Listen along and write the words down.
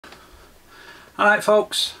Alright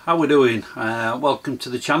folks, how we doing? Welcome to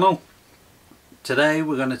the channel. Today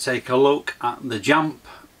we're going to take a look at the Jamp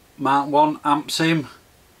Mk1 amp sim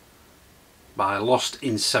by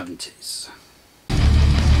Lostin70s.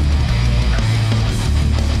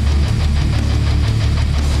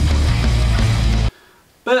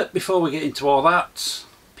 But before we get into all that,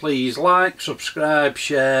 please like, subscribe,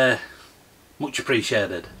 share, much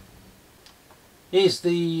appreciated. Here's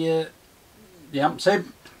the amp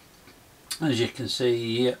sim. As you can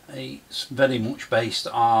see, it's very much based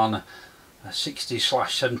on a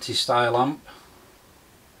 60/70 style amp.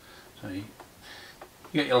 So you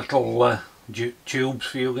get your little tubes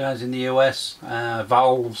for you guys in the US,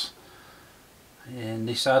 valves in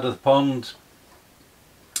this side of the pond.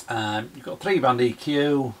 You've got 3-band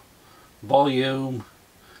EQ, volume,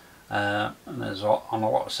 and there's on a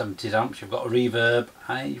lot of 70s amps you've got a reverb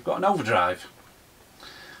and you've got an overdrive.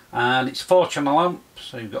 And it's a 4-channel amp,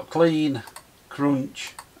 so you've got clean,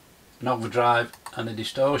 crunch, an overdrive and a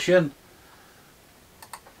distortion.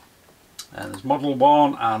 And there's model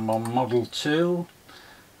 1 and model 2,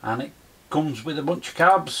 and it comes with a bunch of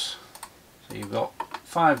cabs. So you've got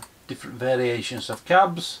 5 different variations of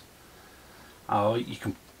cabs, or you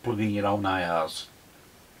can plug in your own IRs.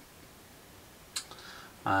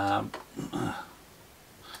 I've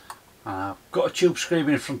got a tube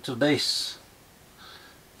screamer in front of this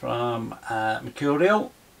from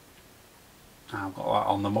Mercurial. I've got that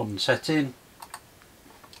on the modern setting,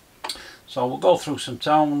 so we'll go through some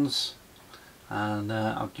tones and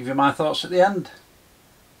I'll give you my thoughts at the end.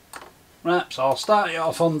 Right, so I'll start it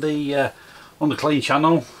off on the clean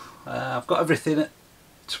channel. I've got everything at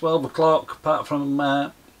 12 o'clock apart from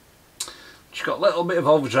just got a little bit of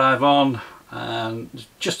overdrive on and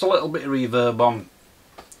just a little bit of reverb on.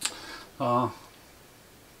 So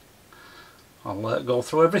I'll go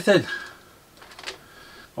through everything.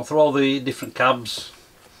 Go through all the different cabs.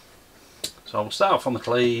 So we'll start off on the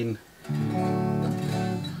clean.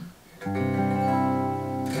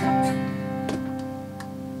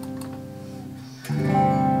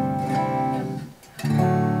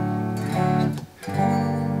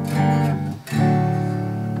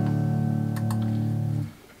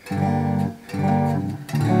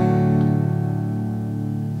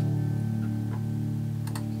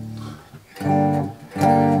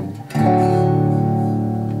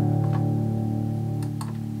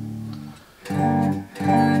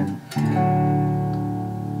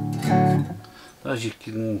 As you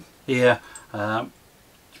can hear,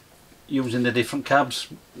 using the different cabs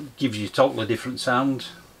gives you a totally different sound.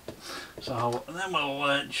 So then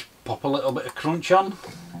we'll just pop a little bit of crunch on.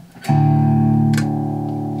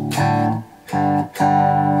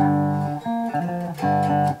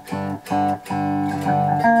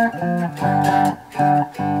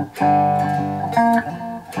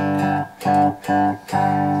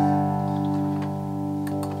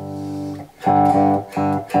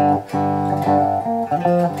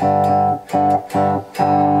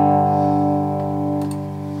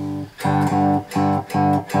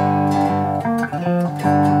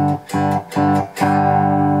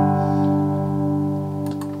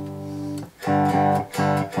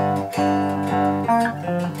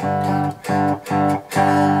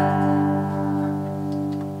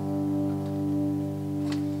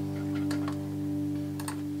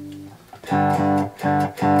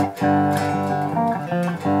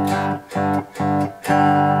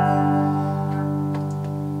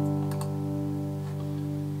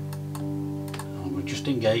 Just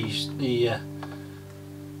engage the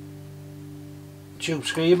tube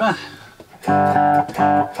screamer.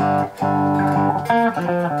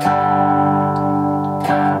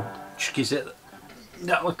 Just gives it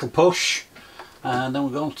that little push, and then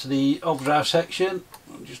we'll go on to the overdrive section.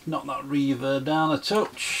 I'll just knock that reverb down a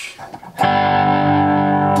touch.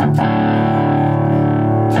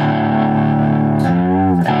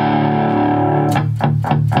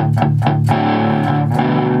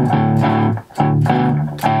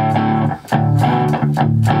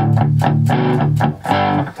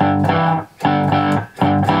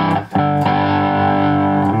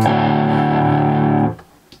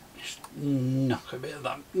 Knock a bit of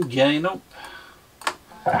that gain up.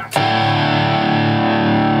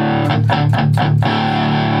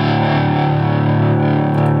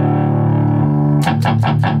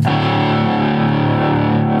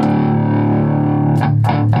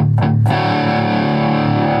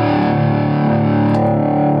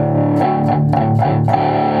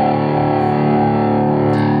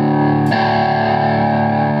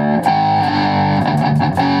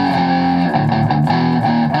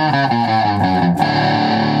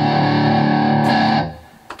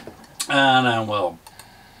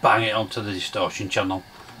 bang it onto the distortion channel.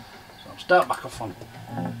 So I'll start back off on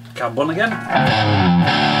cab 1 again.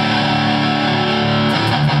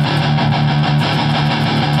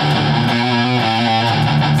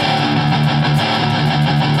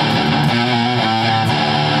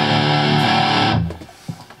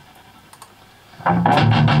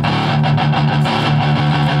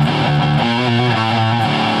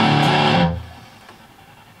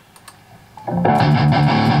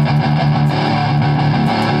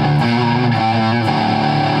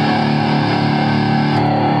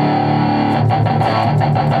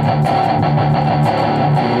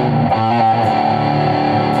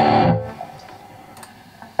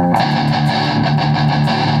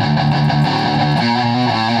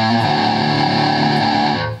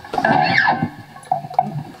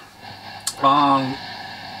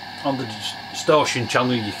 On the distortion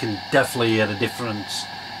channel you can definitely hear the difference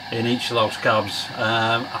in each of those cabs.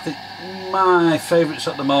 I think my favourites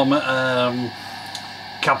at the moment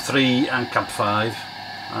cab 3 and cab 5.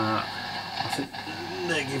 I think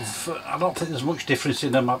they give, I don't think there's much difference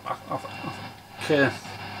in them. I think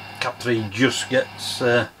cab 3 just gets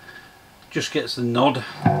the nod.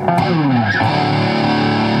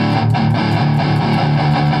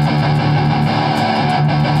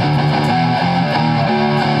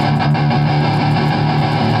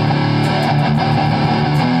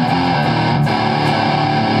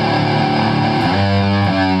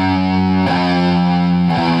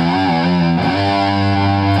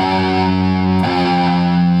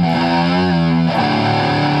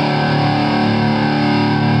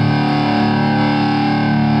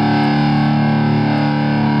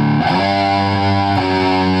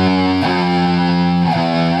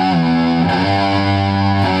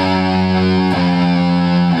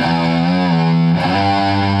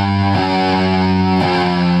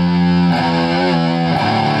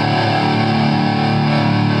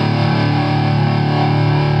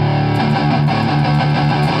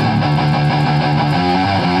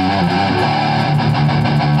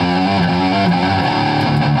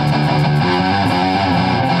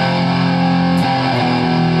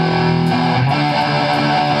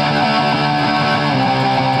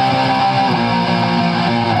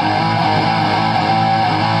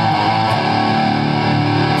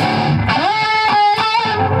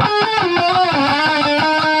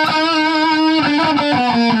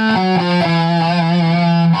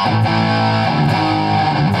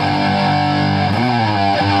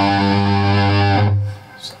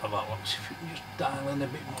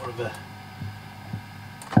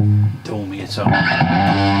 So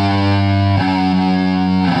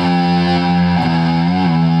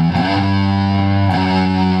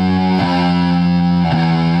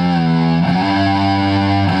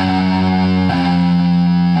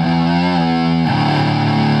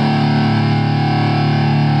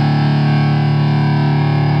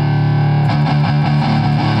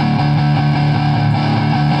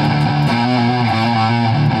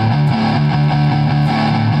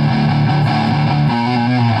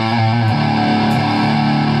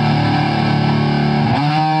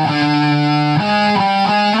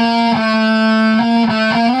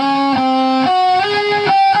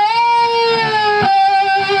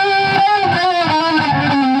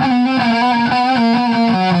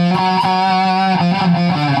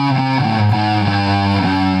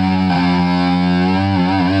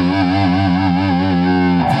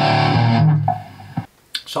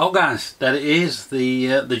So guys, there it is,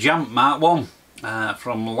 the Jamp Mk1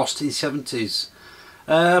 from Lostin70s.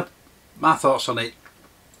 My thoughts on it: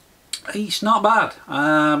 it's not bad.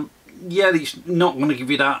 Yeah, it's not going to give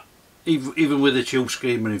you that, even with a tube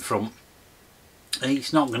screamer in front.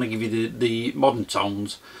 It's not going to give you the modern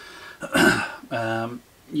tones. You're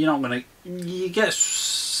not going to, you get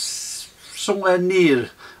somewhere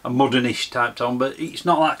near a modernish type tone, but it's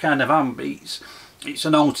not that kind of amp. It's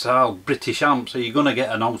an old style British amp, so you're going to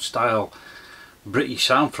get an old style British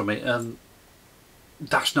sound from it, and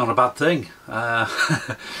that's not a bad thing.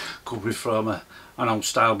 Coming from an old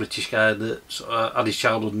style British guy that had his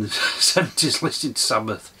childhood in the 70s listening to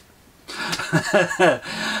Sabbath.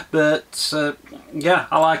 But yeah,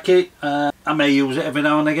 I like it. I may use it every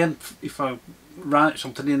now and again if I write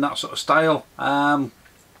something in that sort of style.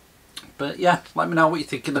 But yeah, let me know what you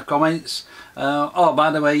think in the comments. Oh,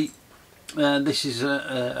 by the way, this is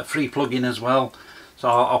a free plugin as well, so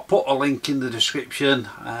I'll put a link in the description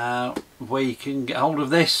where you can get hold of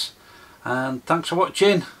this. And thanks for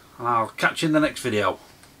watching, and I'll catch you in the next video.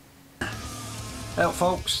 Well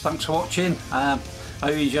folks, thanks for watching. I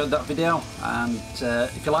hope you enjoyed that video, and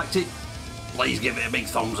if you liked it, please give it a big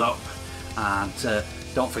thumbs up, and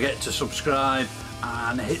don't forget to subscribe,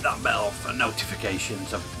 and hit that bell for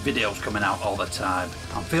notifications of videos coming out all the time.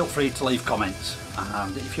 And feel free to leave comments,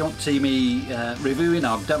 and if you want to see me reviewing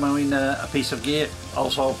or demoing a piece of gear,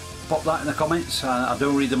 also pop that in the comments. I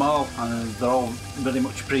do read them all, and they're all very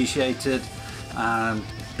much appreciated. And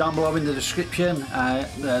down below in the description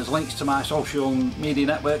there's links to my social media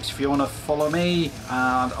networks if you want to follow me,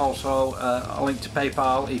 and also a link to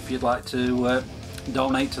PayPal if you'd like to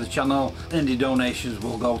donate to the channel. Any donations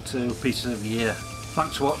will go to pieces of gear.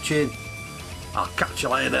 Thanks for watching. I'll catch you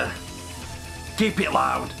later. Keep it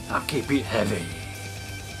loud and keep it heavy.